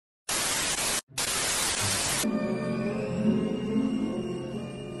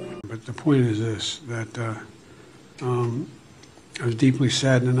the point is this, that I was deeply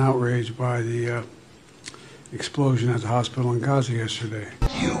saddened and outraged by the explosion at the hospital in Gaza yesterday.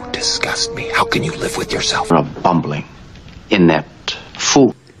 You disgust me. How can you live with yourself? You're a bumbling, inept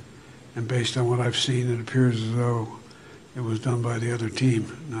fool. And based on what I've seen, it appears as though it was done by the other team,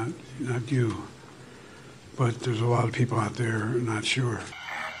 not you. But there's a lot of people out there not sure.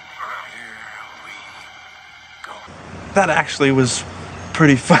 That actually was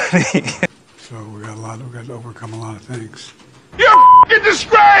pretty funny. So we got to overcome a lot of things. You're a f***ing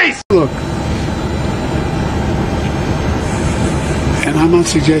disgrace! Look, and I'm not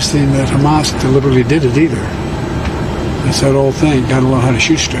suggesting that Hamas deliberately did it either. It's that old thing, gotta learn how to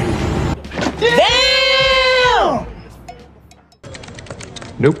shoot straight. Damn!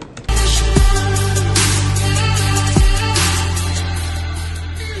 Nope.